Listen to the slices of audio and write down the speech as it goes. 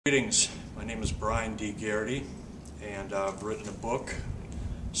Greetings, my name is D Garrity, and I've written a book,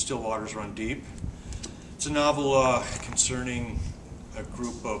 Still Waters Run Deep. It's a novel concerning a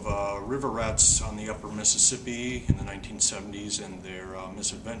group of river rats on the upper Mississippi in the 1970s and their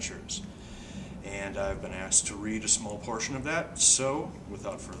misadventures. And I've been asked to read a small portion of that, so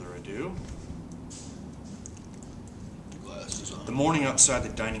without further ado. Glasses on. The morning outside the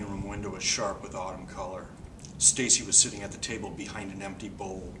dining room window was sharp with autumn color. Stacy was sitting at the table behind an empty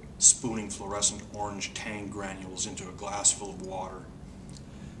bowl, spooning fluorescent orange Tang granules into a glass full of water.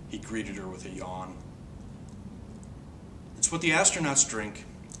 He greeted her with a yawn. "It's what the astronauts drink,"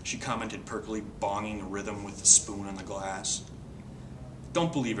 she commented perkily, bonging a rhythm with the spoon on the glass.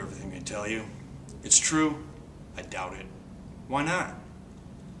 "Don't believe everything they tell you. It's true? I doubt it. Why not?"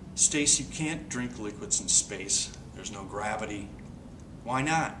 "Stace, you can't drink liquids in space. There's no gravity." "Why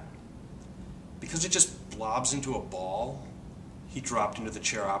not?" "Because it just blobs into a ball." He dropped into the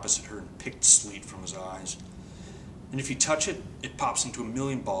chair opposite her and picked sleet from his eyes. "And if you touch it, it pops into a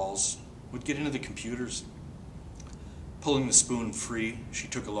million balls. Would get into the computers." Pulling the spoon free, she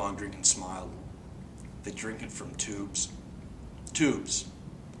took a long drink and smiled. "They drink it from tubes." "Tubes?"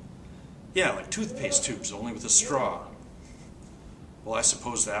 "Yeah, like toothpaste tubes, only with a straw." "Well, I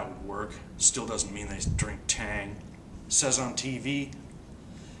suppose that would work. Still doesn't mean they drink Tang. Says on TV."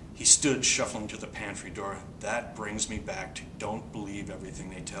 He stood, shuffling to the pantry door. "That brings me back to don't believe everything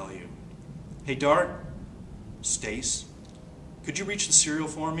they tell you. Hey, Dart." "Stace? Could you reach the cereal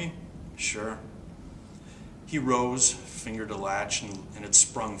for me?" "Sure." He rose, fingered a latch, and it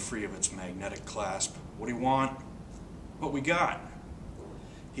sprung free of its magnetic clasp. "What do you want?" "What we got."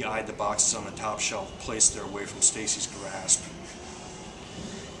 He eyed the boxes on the top shelf, placed there away from Stacy's grasp.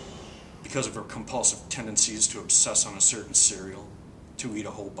 Because of her compulsive tendencies to obsess on a certain cereal, to eat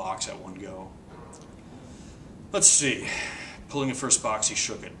a whole box at one go. "Let's see." Pulling the first box, he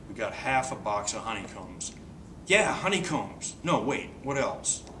shook it. "We got half a box of honeycombs." "Yeah, honeycombs. No, wait, what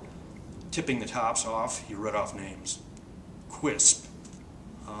else?" Tipping the tops off, he read off names. "Cusp.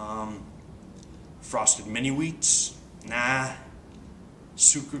 Frosted mini wheats. Nah.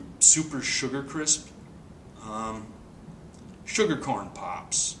 Super sugar crisp. Sugar corn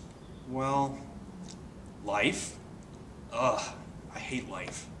pops. Well, life. Ugh. I hate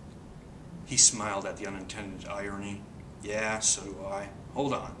life." He smiled at the unintended irony. "Yeah, so do I.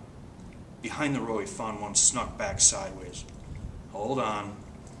 Hold on." Behind the row, he found one snuck back sideways. "Hold on.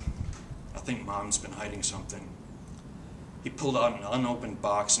 I think Mom's been hiding something." He pulled out an unopened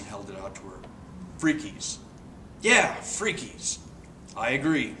box and held it out to her. "Freakies." "Yeah, freakies." "I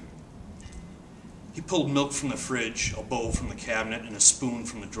agree." He pulled milk from the fridge, a bowl from the cabinet, and a spoon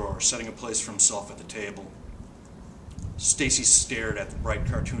from the drawer, setting a place for himself at the table. Stacy stared at the bright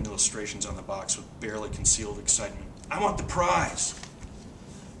cartoon illustrations on the box with barely concealed excitement. "I want the prize."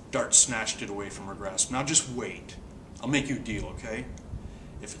 Dart snatched it away from her grasp. "Now just wait. I'll make you a deal, okay?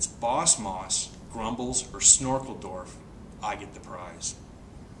 If it's Boss Moss, Grumbles, or Snorkeldorf, I get the prize.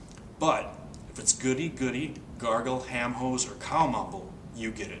 But if it's Goody Goody, Gargle, Hamhose, or Cowmumble,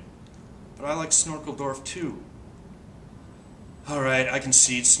 you get it. But I like Snorkeldorf too." "All right, I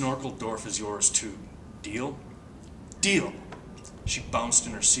concede Snorkeldorf is yours too. Deal?" "Deal." She bounced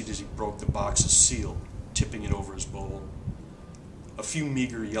in her seat as he broke the box's seal, tipping it over his bowl. A few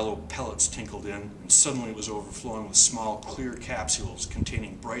meager yellow pellets tinkled in, and suddenly it was overflowing with small, clear capsules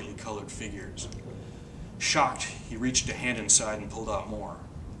containing brightly colored figures. Shocked, he reached a hand inside and pulled out more.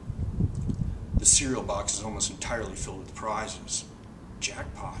 The cereal box is almost entirely filled with prizes.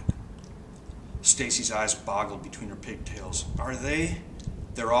 Jackpot. Stacy's eyes boggled between her pigtails. "Are they?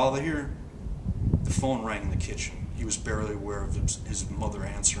 They're all here?" The phone rang in the kitchen. He was barely aware of his mother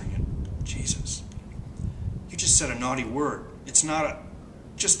answering it. "Jesus. You just said a naughty word. It's not a...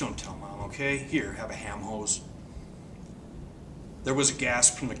 Just don't tell Mom, okay? Here, have a ham hose." There was a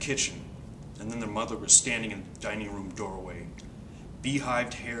gasp from the kitchen, and then their mother was standing in the dining room doorway.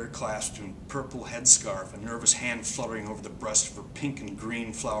 Beehived hair clasped in purple headscarf, a nervous hand fluttering over the breast of her pink and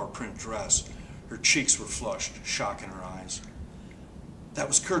green flower print dress. Her cheeks were flushed, shock in her eyes. "That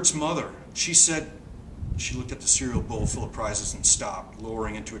was Kurt's mother. She said..." She looked at the cereal bowl full of prizes and stopped,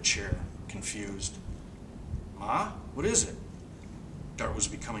 lowering into a chair, confused. "Ma, what is it?" Dart was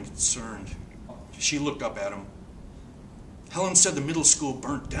becoming concerned. She looked up at him. "Helen said the middle school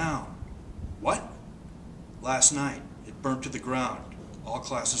burnt down." "What?" "Last night. It burnt to the ground. All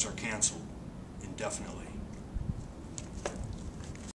classes are canceled. Indefinitely."